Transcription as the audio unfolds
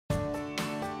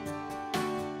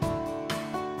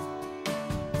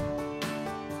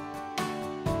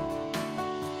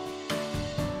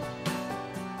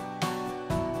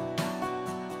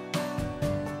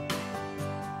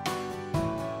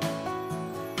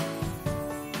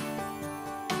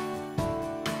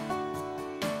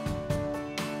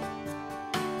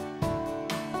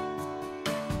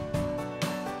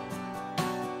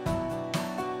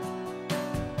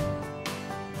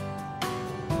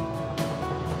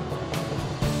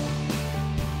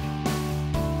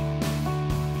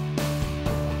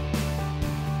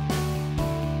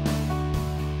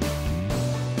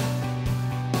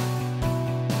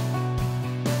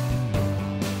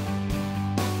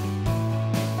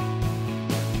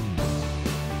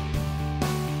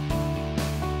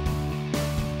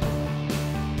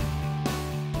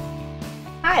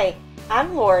Hi,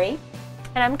 I'm Lori.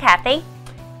 And I'm Kathy.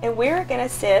 And we're going to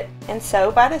sit and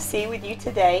sew by the sea with you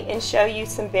today and show you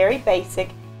some very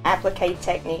basic applique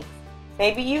techniques.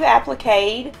 Maybe you've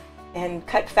appliqued and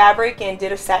cut fabric and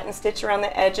did a satin stitch around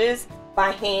the edges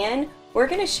by hand. We're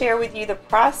going to share with you the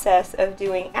process of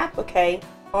doing applique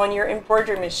on your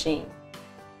embroidery machine.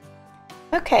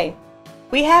 Okay,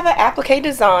 we have an applique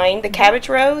design, the cabbage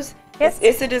rose. Yes.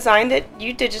 It's a design that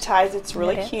you digitized. It's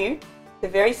really cute. It's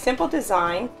a very simple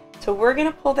design. So we're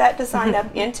going to pull that design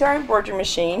up into our embroidery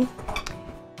machine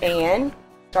and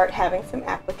start having some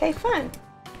applique fun.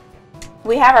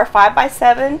 We have our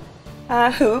 5x7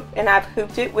 hoop, and I've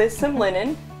hooped it with some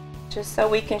linen just so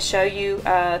we can show you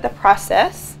the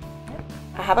process.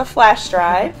 I have a flash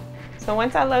drive. So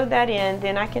once I load that in,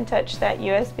 then I can touch that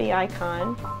USB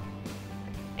icon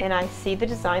and I see the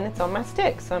design that's on my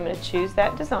stick. So I'm going to choose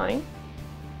that design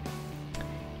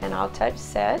and I'll touch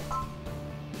set.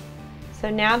 So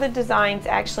now the design's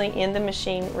actually in the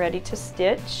machine ready to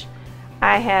stitch.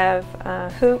 I have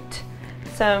hooped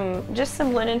just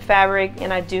some linen fabric,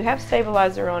 and I do have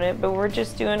stabilizer on it, but we're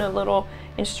just doing a little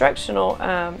instructional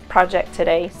project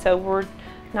today, so we're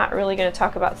not really going to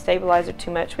talk about stabilizer too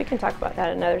much. We can talk about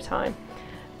that another time.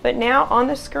 But now on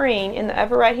the screen in the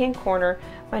upper right hand corner,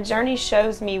 my journey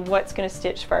shows me what's going to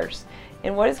stitch first.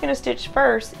 And what is going to stitch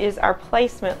first is our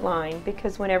placement line,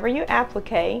 because whenever you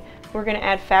applique, we're going to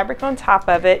add fabric on top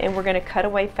of it and we're going to cut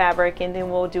away fabric, and then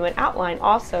we'll do an outline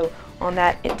also on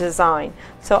that design.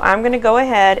 So I'm going to go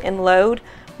ahead and load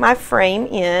my frame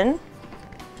in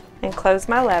and close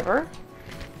my lever.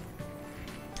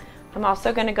 I'm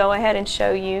also going to go ahead and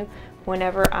show you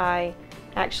whenever I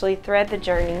actually thread the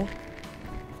journey.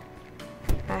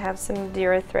 I have some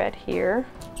Dira thread here.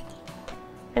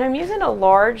 And I'm using a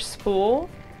large spool,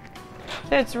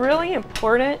 so it's really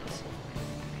important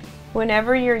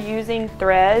whenever you're using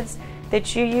threads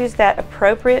that you use that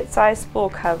appropriate size spool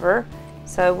cover.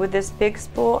 So with this big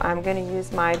spool, I'm going to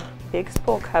use my big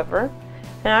spool cover,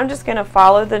 and I'm just going to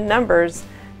follow the numbers,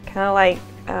 kind of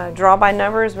like draw by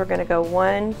numbers. We're going to go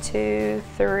 1, 2,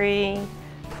 3,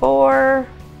 4,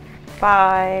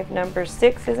 5. Number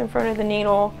 6 is in front of the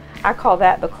needle. I call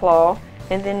that the claw.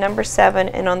 And then number 7,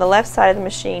 and on the left side of the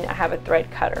machine I have a thread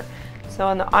cutter. So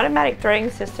on the automatic threading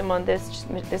system on this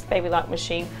Baby Lock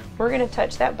machine, we're going to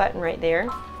touch that button right there.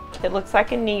 It looks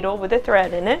like a needle with a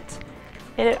thread in it,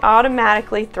 and it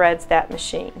automatically threads that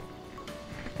machine.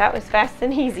 That was fast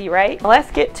and easy, right? Well,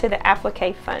 let's get to the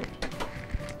applique fun.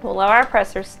 We'll lower our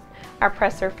presser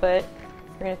foot.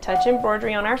 We're going to touch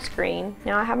embroidery on our screen.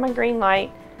 Now I have my green light.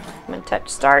 I'm going to touch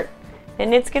start,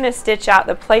 and it's going to stitch out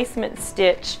the placement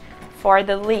stitch for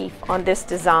the leaf on this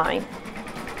design.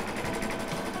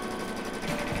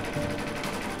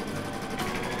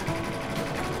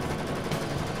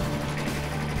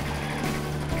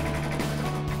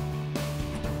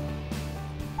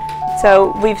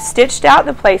 So we've stitched out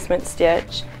the placement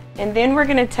stitch, and then we're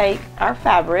going to take our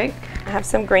fabric. I have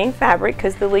some green fabric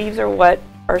because the leaves are what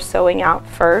are sewing out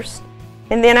first.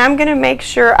 And then I'm going to make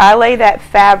sure I lay that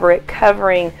fabric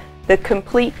covering the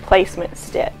complete placement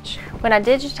stitch. When I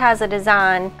digitize a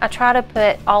design, I try to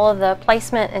put all of the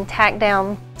placement and tack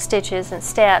down stitches and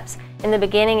steps in the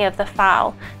beginning of the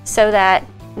file so that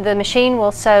the machine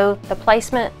will sew the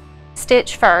placement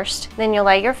stitch first, then you'll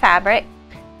lay your fabric,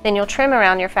 then you'll trim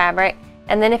around your fabric,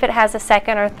 and then if it has a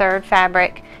second or third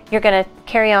fabric, you're going to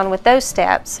carry on with those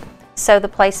steps. Sew the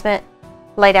placement,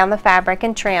 lay down the fabric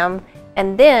and trim,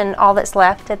 and then all that's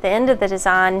left at the end of the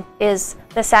design is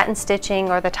the satin stitching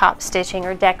or the top stitching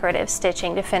or decorative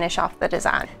stitching to finish off the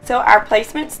design. So our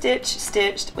placement stitch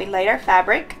stitched, we laid our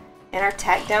fabric, and our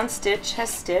tack down stitch has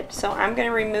stitched. So I'm going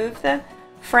to remove the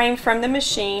frame from the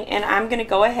machine, and I'm going to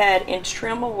go ahead and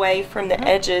trim away from the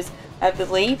edges of the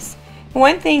leaves.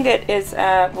 One thing that is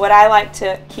what I like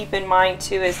to keep in mind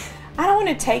too is I don't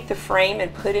want to take the frame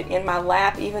and put it in my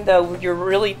lap, even though you're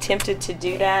really tempted to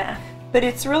do that. But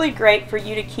it's really great for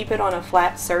you to keep it on a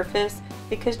flat surface,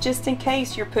 because just in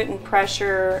case you're putting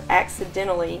pressure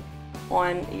accidentally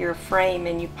on your frame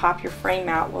and you pop your frame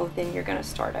out, well, then you're going to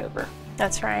start over.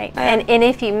 That's right. And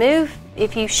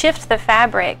if you shift the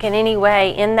fabric in any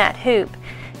way in that hoop,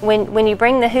 when you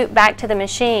bring the hoop back to the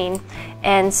machine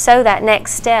and sew that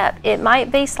next step, it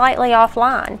might be slightly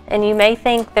offline, and you may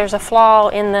think there's a flaw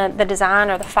in the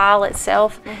design or the file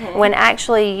itself, when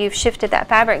actually you've shifted that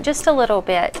fabric just a little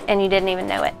bit and you didn't even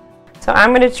know it. So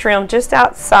I'm going to trim just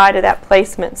outside of that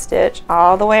placement stitch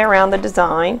all the way around the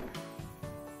design.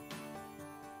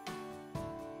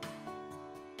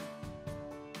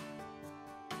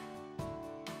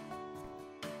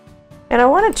 And I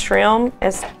want to trim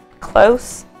as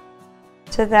close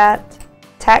to that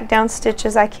tack down stitch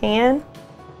as I can,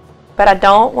 but I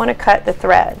don't want to cut the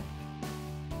thread.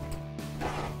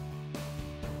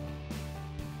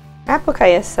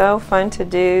 Applique is so fun to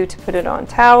do, to put it on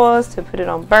towels, to put it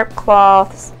on burp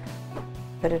cloths,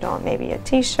 put it on maybe a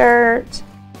t-shirt.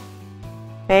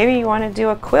 Maybe you want to do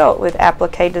a quilt with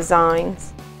applique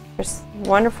designs. There's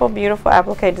wonderful, beautiful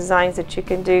applique designs that you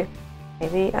can do.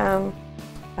 Maybe a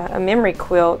memory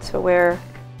quilt to where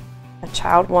a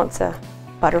child wants a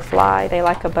butterfly. They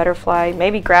like a butterfly.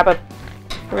 Maybe grab a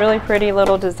really pretty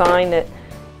little design that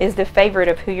is the favorite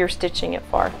of who you're stitching it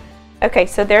for. Okay,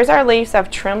 so there's our leaves. I've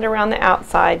trimmed around the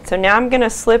outside. So now I'm going to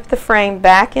slip the frame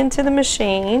back into the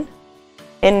machine,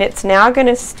 and it's now going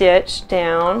to stitch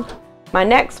down my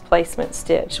next placement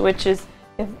stitch, which is,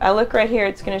 if I look right here,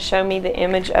 it's going to show me the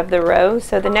image of the rose.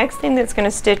 So the next thing that's going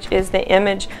to stitch is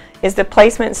the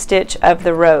placement stitch of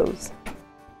the rose.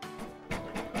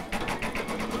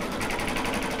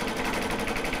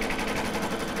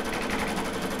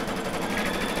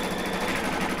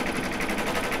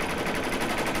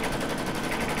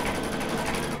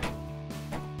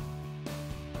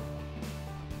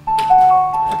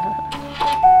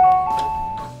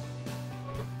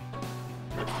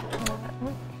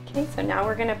 Okay, so now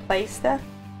we're going to place the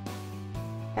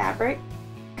fabric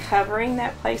covering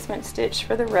that placement stitch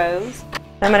for the rose.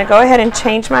 I'm going to go ahead and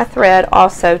change my thread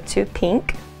also to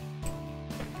pink.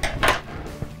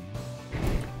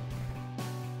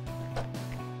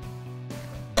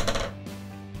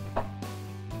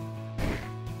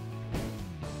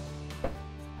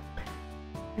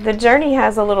 The Journey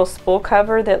has a little spool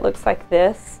cover that looks like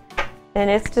this, and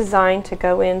it's designed to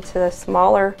go into the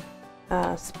smaller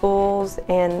spools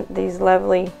and these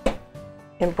lovely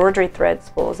embroidery thread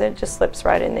spools. It just slips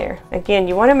right in there. Again,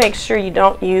 you want to make sure you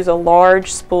don't use a large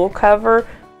spool cover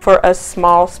for a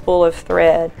small spool of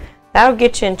thread. That'll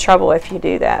get you in trouble if you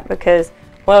do that, because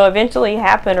what will eventually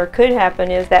happen, or could happen,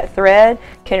 is that thread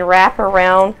can wrap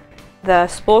around the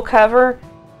spool cover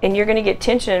and you're going to get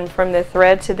tension from the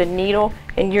thread to the needle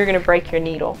and you're going to break your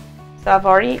needle. So I've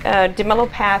already did my little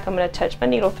path. I'm going to touch my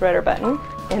needle threader button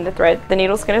and the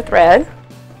needle's going to thread.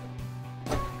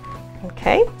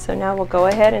 Okay, so now we'll go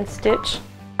ahead and stitch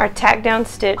our tack down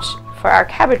stitch for our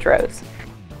cabbage rose.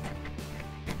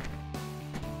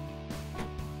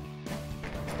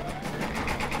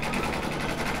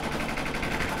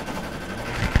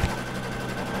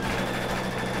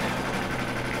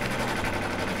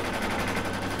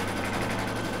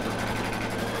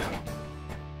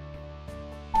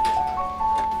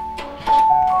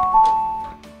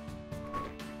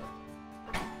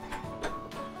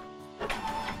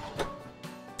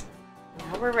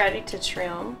 We're ready to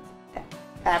trim the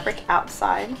fabric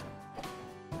outside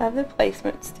of the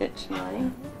placement stitch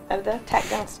line, of the tack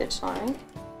down stitch line.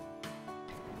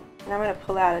 And I'm going to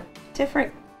pull out a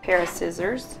different pair of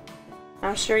scissors.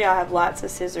 I'm sure y'all have lots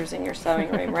of scissors in your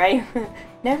sewing room, right?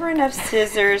 Never enough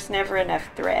scissors, never enough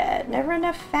thread, never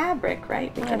enough fabric,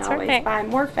 right? We can always buy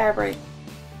more fabric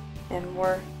and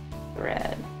more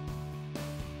thread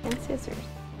and scissors.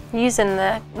 Using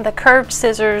the curved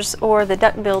scissors or the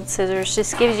duck-billed scissors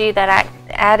just gives you that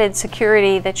added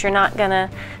security that you're not going to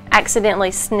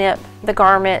accidentally snip the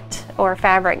garment or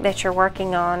fabric that you're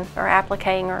working on or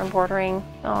appliquing or embroidering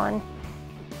on.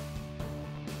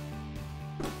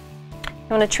 You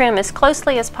want to trim as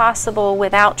closely as possible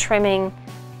without trimming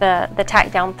the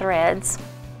tack down threads.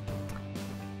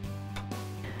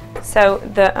 So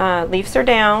the leaves are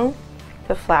down.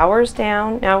 The flower's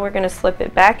down. Now we're going to slip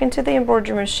it back into the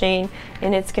embroidery machine,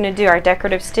 and it's going to do our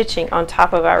decorative stitching on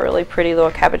top of our really pretty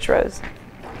little cabbage rose.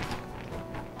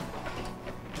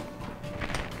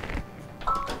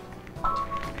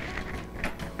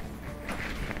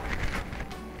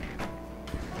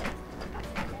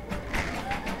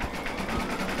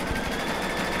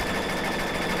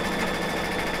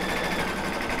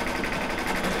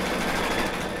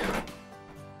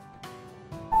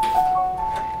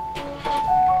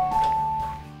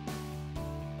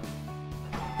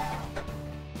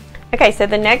 Okay, so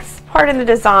the next part of the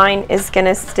design is going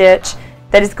to stitch,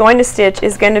 is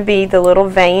going to be the little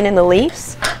vein in the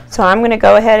leaves. So I'm going to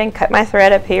go ahead and cut my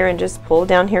thread up here and just pull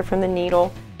down here from the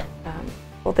needle.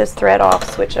 Pull this thread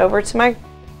off, switch over to my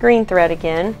green thread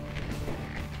again.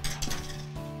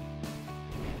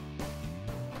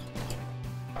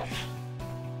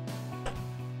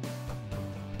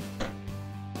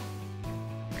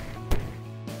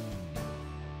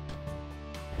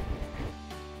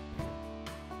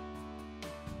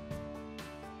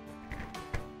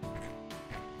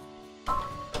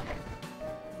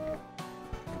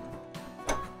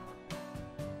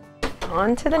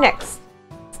 On to the next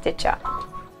stitch up.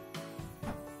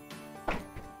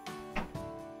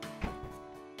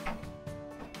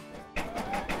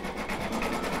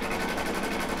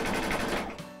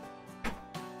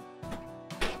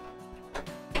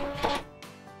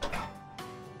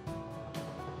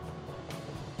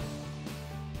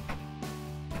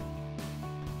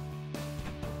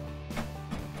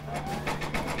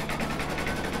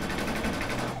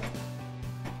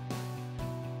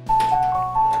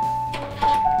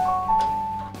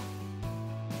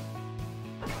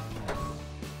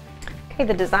 Okay,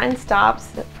 the design stops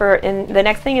and the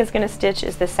next thing it's going to stitch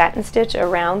is the satin stitch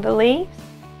around the leaves.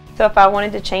 So if I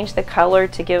wanted to change the color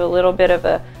to give a little bit of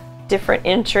a different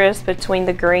interest between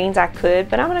the greens, I could,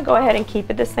 but I'm going to go ahead and keep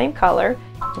it the same color.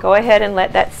 Go ahead and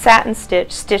let that satin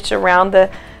stitch around the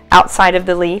outside of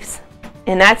the leaves,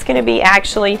 and that's going to be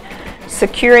actually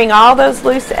securing all those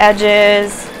loose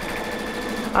edges,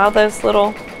 all those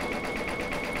little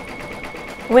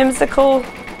whimsical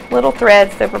little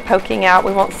threads that were poking out.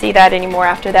 We won't see that anymore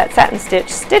after that satin stitch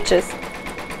stitches.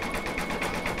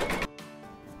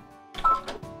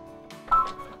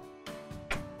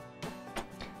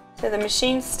 So the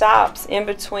machine stops in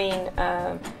between,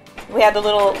 we have the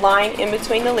little line in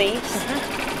between the leaves,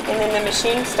 and then the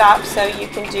machine stops so you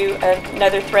can do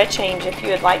another thread change if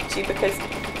you would like to, because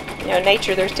you know,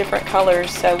 nature, there's different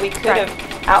colors, so we could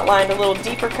have outlined a little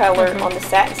deeper color on the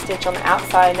satin stitch on the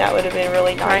outside, and that would have been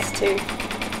really nice too.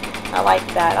 I like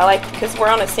that. I like, because we're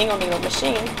on a single needle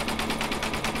machine,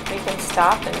 we can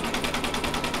stop and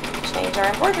change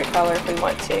our embroidery color if we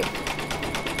want to.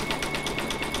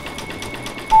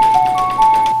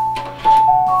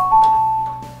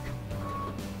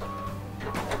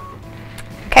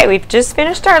 Okay, we've just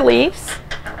finished our leaves.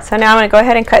 So now I'm going to go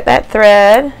ahead and cut that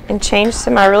thread and change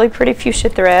to my really pretty fuchsia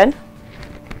thread.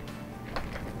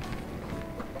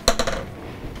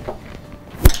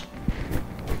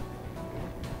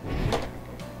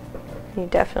 You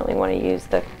definitely want to use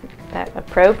that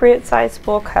appropriate size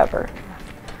spool cover.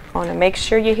 I want to make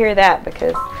sure you hear that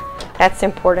because that's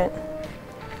important.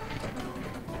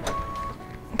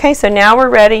 Okay, so now we're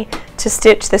ready to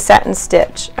stitch the satin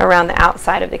stitch around the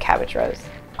outside of the cabbage rose.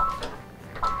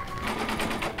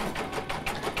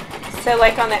 So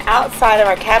like on the outside of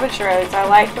our cabbage rose, I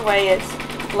like the way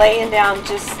it's laying down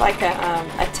just like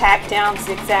a tack down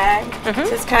zigzag.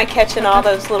 So it's kind of catching all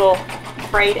those little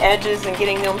frayed edges and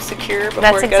getting them secure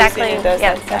before it goes in and does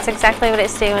that. That's exactly what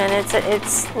it's doing.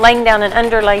 It's laying down an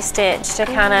underlay stitch to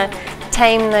kind of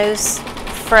tame those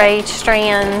frayed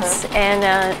strands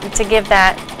and to give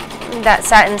that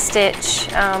satin stitch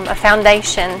a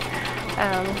foundation,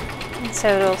 so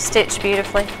it'll stitch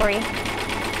beautifully for you.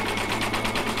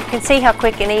 You can see how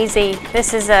quick and easy.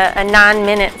 This is a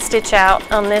 9-minute stitch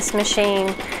out on this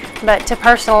machine, but to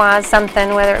personalize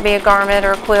something, whether it be a garment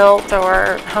or a quilt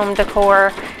or home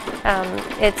decor,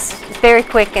 it's very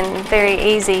quick and very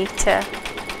easy to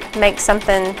make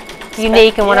something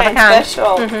unique and one of a kind.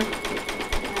 Special.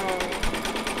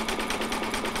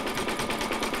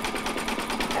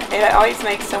 It always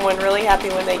makes someone really happy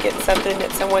when they get something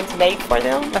that someone's made for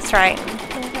them. That's right.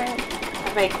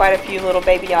 I've made quite a few little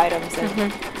baby items,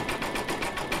 and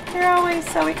they're always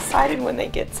so excited when they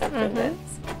get something that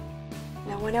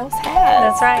no one else has.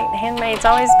 That's right. Handmade's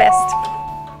always best.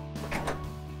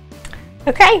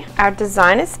 Okay, our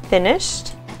design is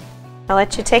finished. I'll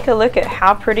let you take a look at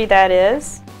how pretty that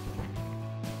is.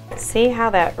 See how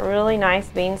that really nice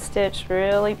bean stitch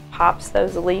really pops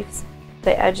those leaves,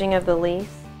 the edging of the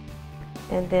leaves.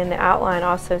 And then the outline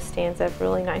also stands up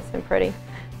really nice and pretty.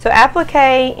 So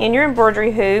applique in your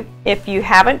embroidery hoop. If you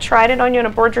haven't tried it on your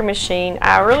embroidery machine,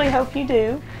 I really hope you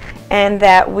do, and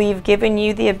that we've given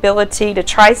you the ability to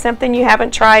try something you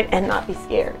haven't tried and not be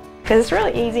scared, because it's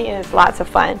really easy and it's lots of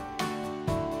fun.